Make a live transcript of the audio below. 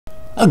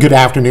Good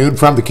afternoon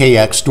from the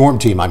KX Storm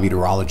Team. I'm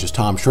meteorologist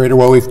Tom Schrader.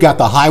 Well, we've got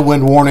the high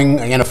wind warning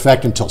in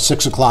effect until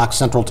 6 o'clock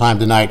Central Time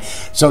tonight.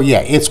 So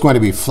yeah, it's going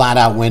to be flat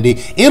out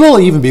windy. It'll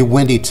even be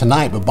windy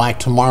tonight, but by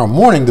tomorrow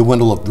morning, the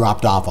wind will have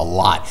dropped off a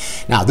lot.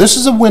 Now, this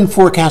is a wind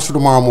forecast for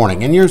tomorrow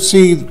morning, and you'll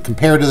see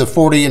compared to the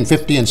 40 and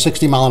 50 and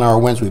 60 mile an hour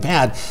winds we've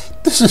had,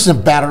 this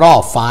isn't bad at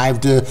all.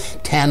 5 to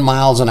 10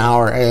 miles an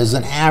hour as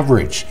an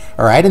average.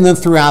 All right, and then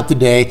throughout the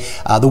day,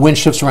 the wind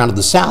shifts around to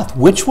the south,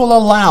 which will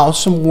allow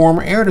some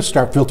warmer air to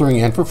start filtering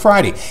in for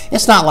Friday.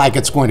 It's not like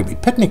it's going to be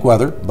picnic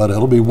weather, but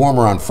it'll be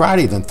warmer on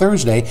Friday than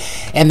Thursday.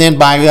 And then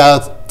by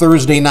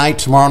Thursday night,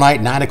 tomorrow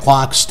night, 9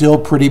 o'clock, still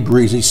pretty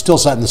breezy, still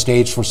setting the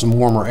stage for some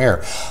warmer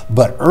air.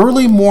 But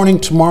early morning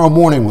tomorrow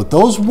morning, with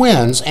those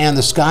winds and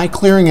the sky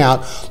clearing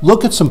out,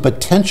 look at some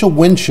potential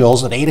wind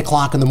chills at 8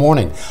 o'clock in the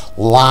morning.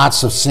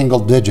 Lots of single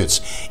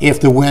digits. If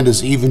the wind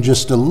is even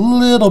just a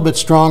little bit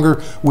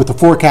stronger with the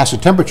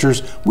forecasted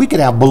temperatures, we could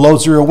have below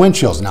zero wind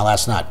chills. Now,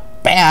 that's not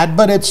bad,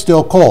 but it's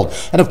still cold.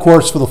 And of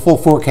course, for the full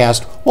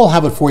forecast, we'll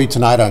have it for you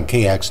tonight on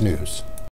KX News.